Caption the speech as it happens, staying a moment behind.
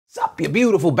you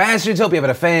beautiful bastards? Hope you're having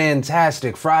a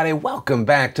fantastic Friday. Welcome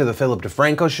back to the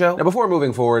DeFranco Show. Now, before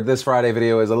moving forward, this Friday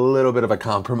video is a little bit of a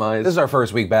compromise. This is our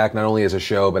first week back, not only as a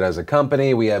show, but as a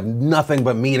company. We have nothing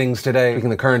but meetings today,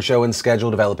 tweaking the current show and schedule,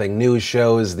 developing news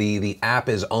shows. The app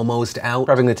is almost out,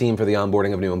 prepping the team for the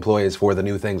onboarding of new employees for the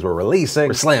new things we're releasing.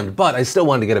 We're slammed, but I still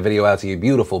wanted to get a video out to you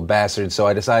beautiful bastards, so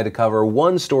I decided to cover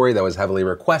one story that was heavily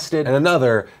requested and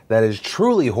another that is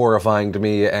truly horrifying to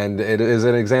me, and it is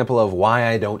an example of why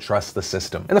I don't trust the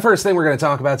system. And the first thing we're going to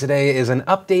talk about today is an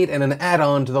update and an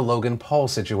add-on to the Logan Paul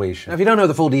situation. Now, if you don't know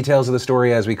the full details of the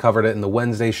story as we covered it in the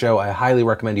Wednesday show, I highly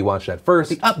recommend you watch that first.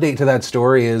 The update to that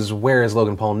story is, where is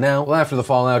Logan Paul now? Well, after the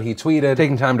fallout, he tweeted,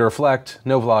 taking time to reflect,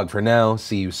 no vlog for now,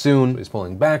 see you soon. He's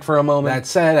pulling back for a moment. That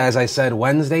said, as I said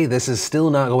Wednesday, this is still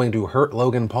not going to hurt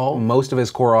Logan Paul. Most of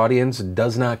his core audience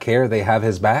does not care. They have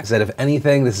his back. He said, if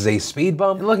anything, this is a speed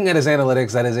bump. And looking at his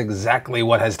analytics, that is exactly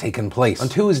what has taken place. On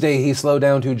Tuesday, he slowed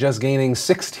down to just gaining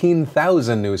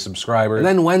 16,000 new subscribers. And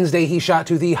then Wednesday, he shot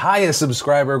to the highest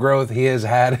subscriber growth he has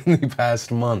had in the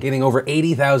past month, gaining over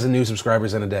 80,000 new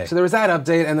subscribers in a day. So there was that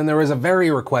update, and then there was a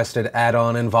very requested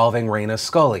add-on involving Reina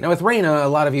Scully. Now with Reina, a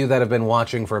lot of you that have been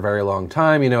watching for a very long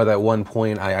time, you know that at one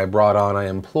point I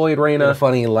employed Reina, a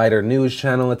funny, lighter news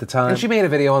channel at the time, and she made a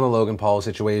video on the Logan Paul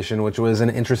situation, which was an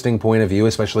interesting point of view,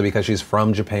 especially because she's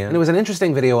from Japan. And it was an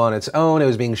interesting video on its own. It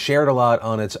was being shared a lot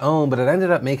on its own, but it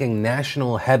ended up making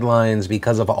national headlines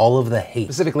because of all of the hate,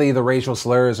 specifically the racial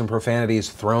slurs and profanities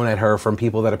thrown at her from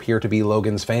people that appear to be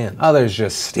Logan's fans. Others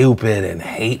just stupid and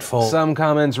hateful. Some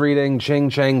comments reading, ching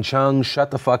chang chung,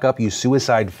 shut the fuck up, you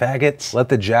suicide faggots. Let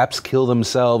the Japs kill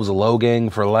themselves, Logan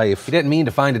for life. You didn't mean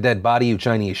to find a dead body, you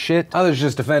Chinese shit. Others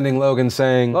just defending Logan,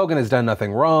 saying, Logan has done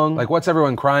nothing wrong. Like, what's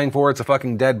everyone crying for? It's a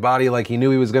fucking dead body, like he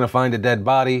knew he was gonna find a dead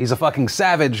body. He's a fucking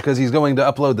savage because he's going to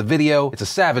upload the video. It's a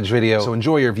savage video, so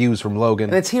enjoy your views from Logan.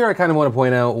 And it's here I kind of want to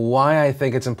point out why I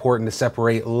think it's important to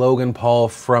separate Logan Paul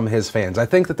from his fans. I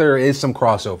think that there is some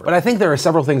crossover, but I think there are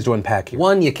several things to unpack here.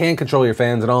 One, you can't control your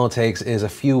fans, and all it takes is a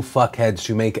few fuckheads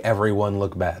to make everyone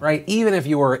look bad, right? Even if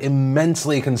you are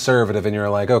immensely conservative and you're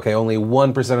like, okay, only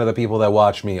 1% of the people that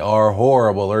watch me are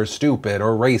horrible or stupid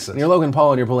or racist. And you're Logan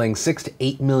Paul and you're pulling 6 to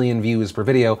 8 million views per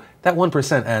video, that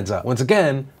 1% adds up. Once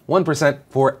again, 1%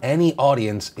 for any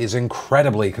audience is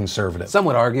incredibly conservative. Some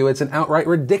would argue it's an outright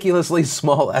ridiculously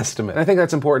small estimate. And I think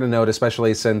that's important to note,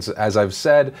 especially since, as I've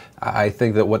said, I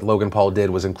think that what Logan Paul did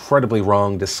was incredibly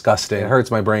wrong, disgusting. It hurts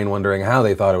my brain wondering how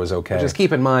they thought it was okay. But just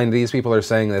keep in mind, these people are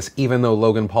saying this even though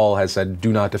Logan Paul has said,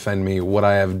 do not defend me, what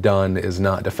I have done is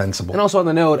not defensible. And also on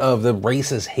the note of the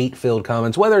racist, hate-filled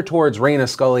comments, whether towards Reina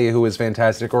Scully, who is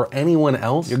fantastic, or anyone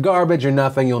else, you're garbage, you're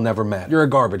nothing, you'll never matter. You're a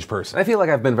garbage person. I feel like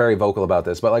I've been very vocal about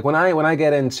this, but like when I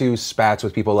get into spats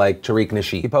with people like Tariq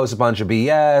Nasheed, he posts a bunch of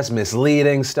BS,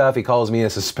 misleading stuff, he calls me a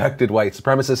suspected white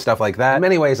supremacist, stuff like that. In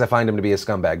many ways, I find him to be a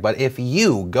scumbag, but if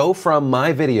you go from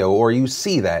my video or you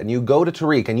see that and you go to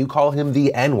Tariq and you call him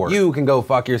the N-word, you can go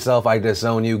fuck yourself, I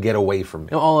disown you, get away from me.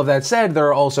 Now, all of that said, there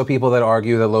are also people that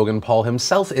argue that Logan Paul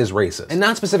himself is racist, and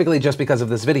not specifically just because of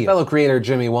this video. Fellow creator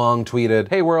Jimmy Wong tweeted,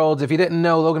 "Hey world, if you didn't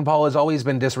know, Logan Paul has always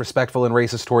been disrespectful and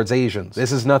racist towards Asians.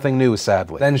 This is nothing new,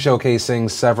 sadly." Then showcasing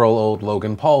several old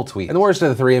Logan Paul tweets. And the worst of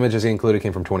the 3 images he included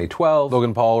came from 2012.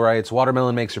 Logan Paul writes,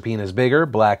 "Watermelon makes your penis bigger,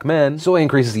 black men. Soy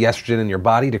increases the estrogen in your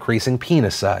body, decreasing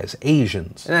penis size,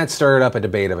 Asians." And that stirred up a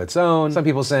debate of its own. Some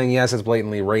people saying yes, it's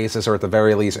blatantly racist, or at the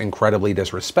very least incredibly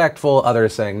disrespectful.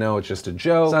 Others saying no, it's just a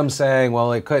joke. Some saying,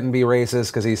 well, it couldn't be racist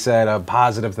because he said a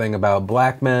positive thing about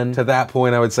black men. To that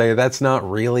point, I would say that's not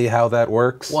really how that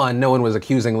works. One, no one was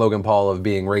accusing Logan Paul of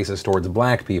being racist towards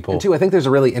black people. And two, I think there's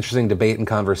a really interesting debate and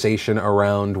conversation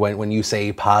around when you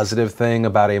say positive thing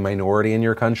about a minority in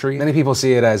your country. Many people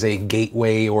see it as a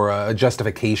gateway or a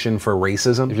justification for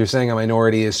racism. If you're saying a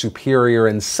minority is superior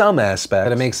in some aspect,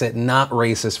 that it makes it not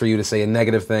racist for you to say a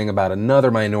negative thing about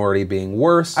another minority being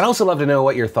worse. I'd also love to know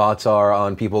what your thoughts are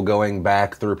on people going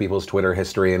back through people's Twitter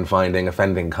history and finding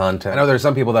offending content. I know there's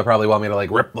some people that probably want me to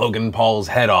like rip Logan Paul's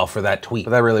head off for that tweet,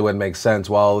 but that really wouldn't make sense.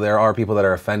 While there are people that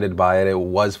are offended by it, it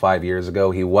was 5 years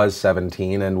ago, he was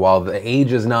 17, and while the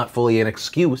age is not fully an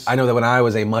excuse, I know that when I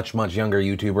was a much younger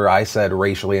YouTuber, I said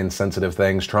racially insensitive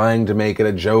things, trying to make it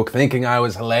a joke, thinking I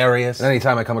was hilarious. And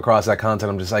anytime I come across that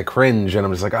content, I'm just like cringe, and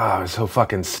I'm just like, oh, it's so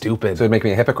fucking stupid. So it'd make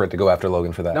me a hypocrite to go after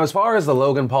Logan for that. Now, as far as the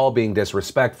Logan Paul being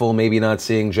disrespectful, maybe not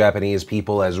seeing Japanese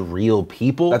people as real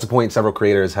people, that's a point several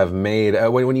creators have made.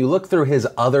 When you look through his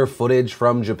other footage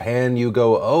from Japan, you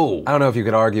go, oh, I don't know if you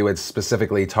could argue it's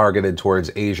specifically targeted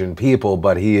towards Asian people,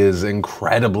 but he is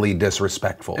incredibly disrespectful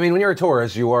respectful. I mean, when you're a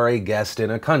tourist, you are a guest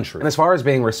in a country. And as far as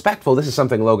being respectful, this is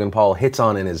something Logan Paul hits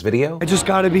on in his video. I just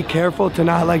gotta be careful to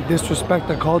not like disrespect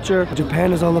the culture.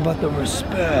 Japan is all about the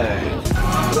respect.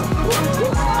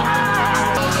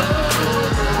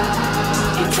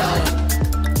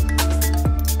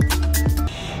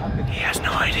 He has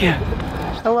no idea.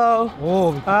 Hello.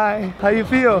 Oh. Hi. How you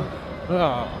feel?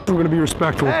 We're gonna be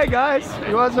respectful. Hey guys,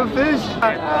 you want some fish?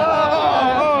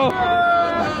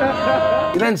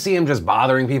 You then see him just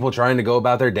bothering people trying to go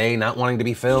about their day, not wanting to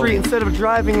be filmed. Street instead of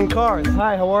driving in cars.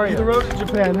 Hi, how are you? The road to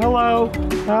Japan. Hello.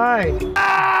 Hi.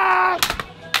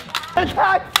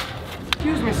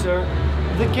 Excuse me, sir.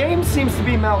 The game seems to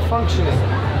be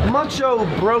malfunctioning. Mucho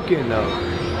broken, though.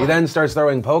 He then starts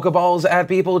throwing Pokeballs at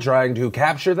people, trying to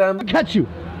capture them. Catch you.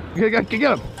 Get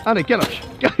him. Honey, get him.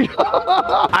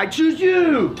 I choose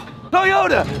you.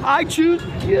 Toyota, I choose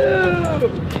you.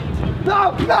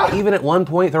 No, no. Even at one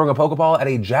point throwing a Pokeball at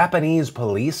a Japanese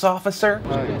police officer.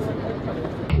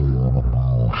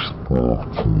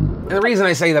 And the reason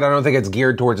I say that I don't think it's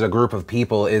geared towards a group of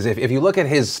people is if you look at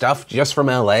his stuff just from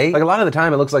LA, like a lot of the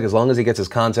time it looks like as long as he gets his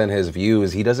content, his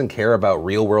views, he doesn't care about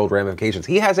real world ramifications.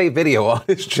 He has a video on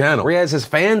his channel where he has his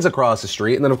fans across the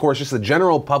street and then of course just the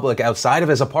general public outside of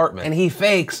his apartment. And he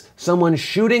fakes someone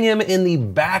shooting him in the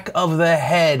back of the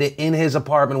head in his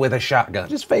apartment with a shotgun.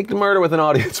 Just faked murder with an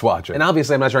audience watching. And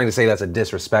obviously I'm not trying to say that's a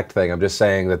disrespect thing. I'm just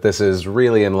saying that this is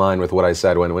really in line with what I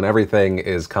said when everything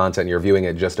is content, you're viewing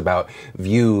it just about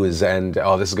views and,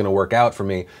 oh, this is gonna work out for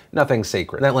me. Nothing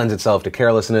sacred. And that lends itself to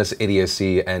carelessness,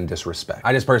 idiocy, and disrespect.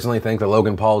 I just personally think that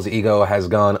Logan Paul's ego has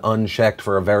gone unchecked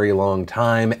for a very long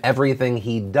time. Everything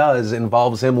he does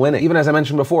involves him winning. Even as I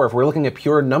mentioned before, if we're looking at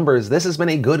pure numbers, this has been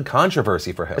a good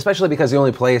controversy for him. Especially because the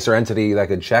only place or entity that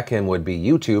could check him would be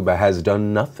YouTube, but has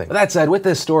done nothing. But that said, with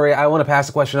this story, I wanna pass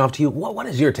the question off to you. What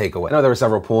is your takeaway? I know there were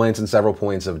several points and several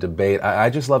points of debate.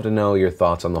 I just love to know your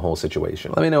thoughts on the whole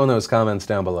situation. Let me know in those comments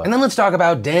down below. And then let's talk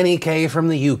about Danny K from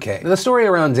the UK. Now, the story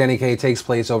around Danny K takes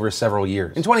place over several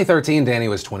years. In 2013, Danny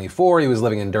was 24, he was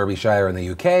living in Derbyshire in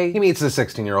the UK. He meets a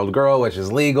 16-year-old girl, which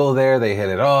is legal there, they hit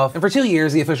it off. And for 2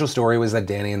 years, the official story was that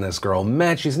Danny and this girl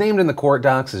met. She's named in the court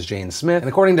docs as Jane Smith, and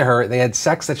according to her, they had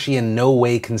sex that she in no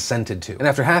way consented to. And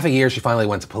after half a year, she finally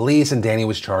went to police and Danny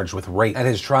was charged with rape. At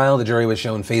his trial, the jury was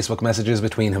shown Facebook messages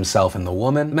between himself and the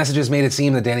woman. The messages made it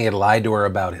seem that Danny had lied to her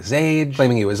about his age,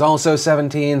 claiming he was also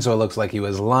 17, so it looks like he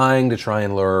was lying to try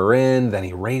and lure her in, then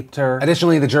he raped her.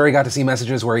 Additionally, the jury got to see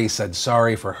messages where he said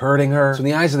sorry for hurting her. So in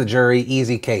the eyes of the jury,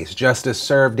 easy case. Justice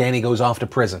served, Danny goes off to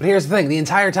prison. But here's the thing, the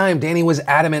entire time, Danny was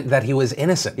adamant that he was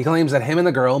innocent. He claims that him and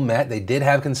the girl met, they did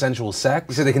have consensual sex.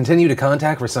 He said they continued to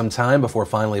contact for some time before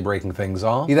finally breaking things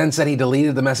off. He then said he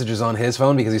deleted the messages on his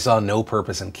phone because he saw no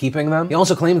purpose in keeping them. He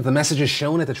also claimed that the messages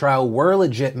shown at the trial were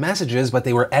legit messages, but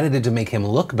they were edited to make him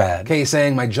look bad. Kay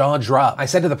saying, my jaw dropped. I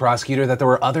said to the prosecutor that there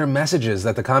were other messages,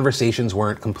 that the conversations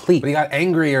weren't complete. But he got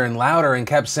angrier and louder and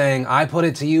kept saying, I put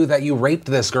it to you that you raped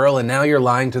this girl and now you're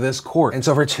lying to this court. And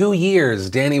so for 2 years,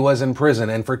 Danny was in prison,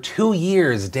 and for 2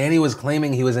 years, Danny was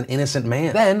claiming he was an innocent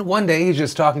man. Then, one day, he's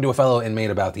just talking to a fellow inmate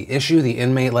about the issue. The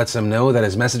inmate lets him know that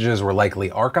his messages were likely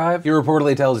archived. He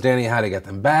reportedly tells Danny how to get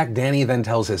them back. Danny then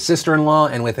tells his sister-in-law,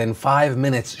 and within 5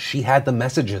 minutes, she had the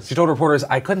messages. She told reporters,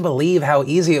 I couldn't believe how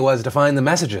easy it was to find the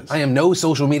messages. I am no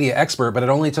social media expert, but it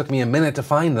only took me a minute to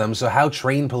find them, so how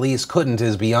trained police couldn't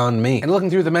is beyond me. And looking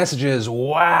through the messages,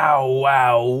 wow,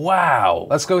 wow, wow.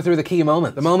 Let's go through the key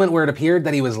moment. The moment where it appeared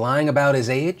that he was lying about his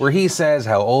age, where he says,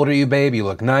 how old are you, babe? You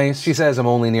look nice. She says, I'm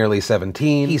only nearly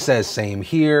 17. He says, same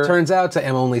here. Turns out to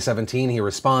I'm only 17, he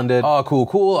responded, oh, cool,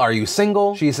 cool. Are you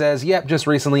single? She says, yep, just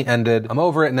recently ended. I'm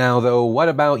over it now, though. What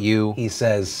about you? He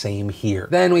says, same here.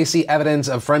 Then we see evidence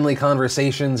of friendly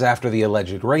conversations after the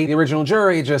alleged rape. The original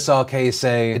jury just saw Kay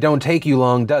say, it don't take you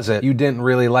long, does it? You didn't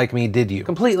really like me, did you?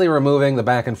 Completely removing the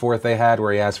back and forth they had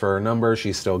where he asked for her number,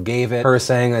 she still gave it. Her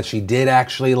saying that she did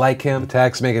actually like him. The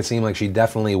texts make it seem like she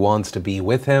definitely wants to be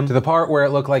with him. To the part where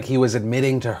it looked like he was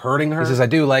admitting to hurting her. He says, I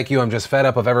do like you, I'm just fed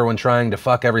up of everyone trying to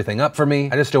fuck everything up for me.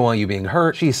 I just don't want you being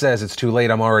hurt. She says, it's too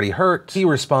late, I'm already hurt. He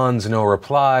responds, no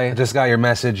reply. I just got your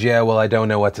message, yeah, well, I don't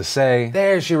know what to say.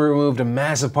 There, she removed a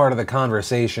massive part of the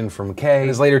conversation from Kay.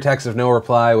 His later text of no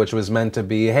reply, which was meant to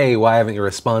be, hey, why haven't you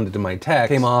responded to my text,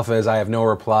 came off as I have no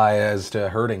reply as to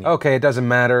hurting you. Okay, it doesn't doesn't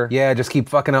matter. Yeah, just keep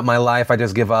fucking up my life. I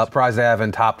just give up. Surprised I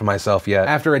haven't topped myself yet.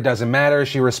 After it doesn't matter,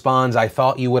 she responds, I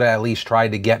thought you would have at least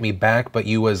tried to get me back, but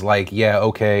you was like, yeah,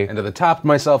 okay. And to the topped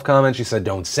myself comment, she said,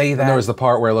 don't say that. And there was the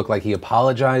part where it looked like he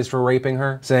apologized for raping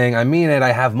her, saying, I mean it,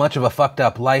 I have much of a fucked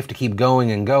up life to keep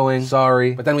going and going.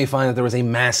 Sorry. But then we find that there was a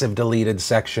massive deleted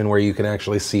section where you can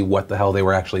actually see what the hell they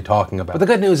were actually talking about. But the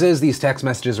good news is these text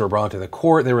messages were brought to the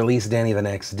court. They released Danny the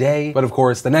next day. But of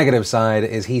course, the negative side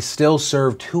is he still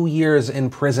served 2 years in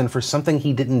prison for something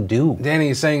he didn't do. Danny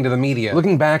is saying to the media,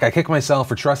 looking back, I kick myself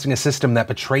for trusting a system that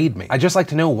betrayed me. I'd just like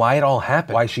to know why it all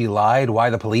happened. Why she lied,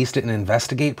 why the police didn't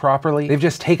investigate properly. They've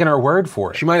just taken our word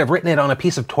for it. She might have written it on a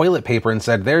piece of toilet paper and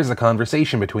said, there's the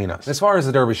conversation between us. As far as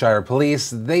the Derbyshire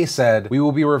police, they said, we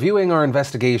will be reviewing our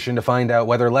investigation to find out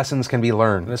whether lessons can be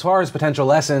learned. And as far as potential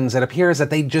lessons, it appears that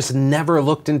they just never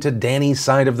looked into Danny's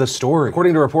side of the story.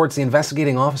 According to reports, the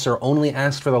investigating officer only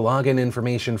asked for the login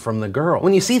information from the girl.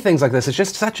 When you see things like this, it's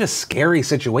just such a scary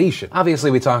situation.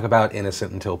 Obviously, we talk about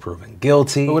innocent until proven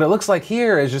guilty, but what it looks like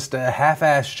here is just a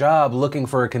half-assed job looking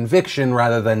for a conviction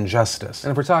rather than justice.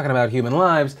 And if we're talking about human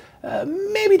lives,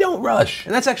 maybe don't rush.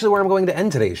 And that's actually where I'm going to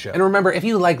end today's show. And remember, if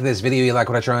you like this video, you like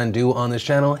what I try and do on this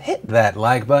channel, hit that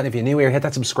like button. If you're new here, hit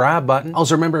that subscribe button.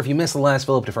 Also remember, if you missed the last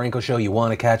Philip DeFranco show, you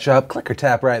want to catch up, click or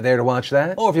tap right there to watch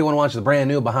that. Or if you want to watch the brand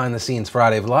new behind the scenes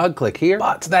Friday vlog, click here.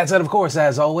 But that said, of course,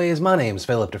 as always, my name's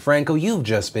Philip DeFranco. You've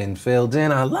just been filled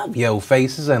in. I love yo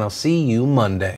faces, and I'll see you Monday.